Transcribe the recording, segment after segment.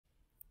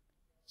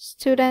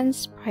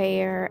Students'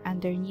 prayer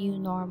under new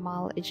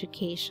normal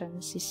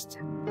education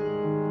system.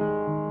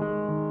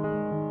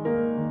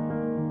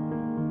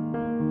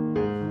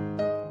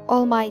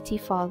 Almighty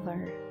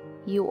Father,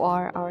 you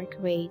are our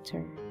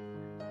Creator,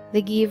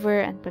 the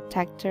giver and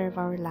protector of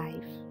our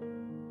life.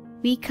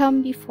 We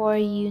come before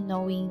you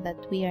knowing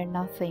that we are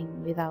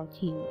nothing without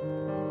you.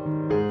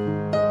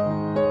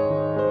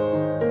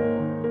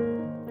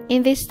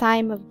 In this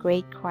time of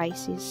great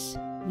crisis,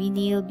 we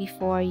kneel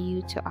before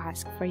you to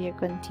ask for your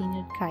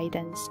continued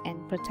guidance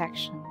and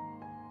protection.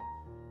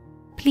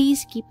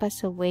 Please keep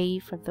us away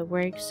from the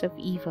works of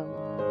evil.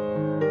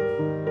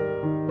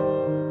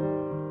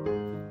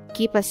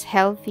 Keep us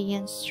healthy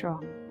and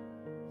strong,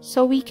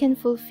 so we can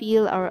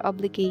fulfill our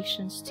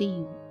obligations to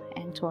you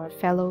and to our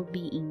fellow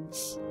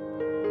beings.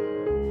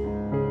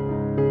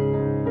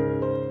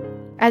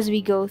 As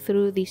we go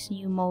through this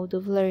new mode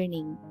of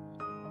learning,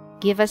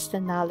 give us the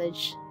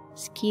knowledge,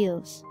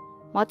 skills,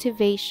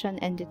 motivation,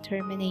 and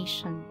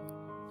determination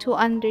to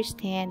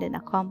understand and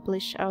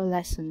accomplish our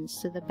lessons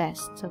to the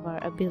best of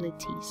our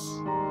abilities.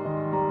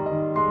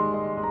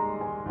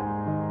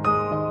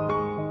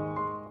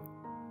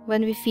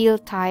 When we feel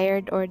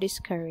tired or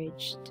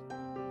discouraged,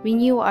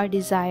 renew our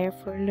desire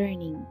for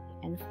learning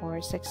and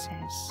for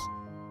success.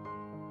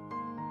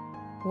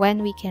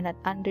 When we cannot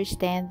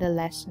understand the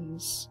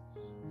lessons,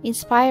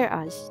 inspire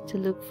us to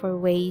look for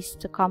ways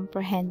to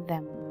comprehend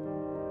them.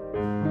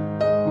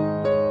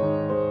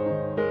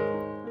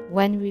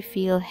 When we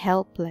feel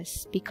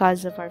helpless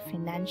because of our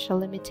financial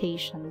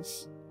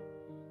limitations,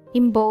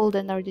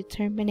 embolden our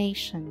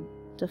determination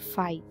to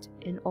fight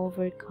and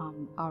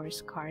overcome our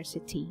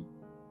scarcity.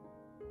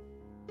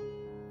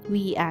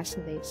 We ask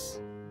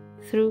this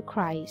through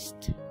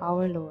Christ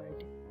our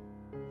Lord.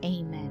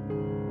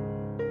 Amen.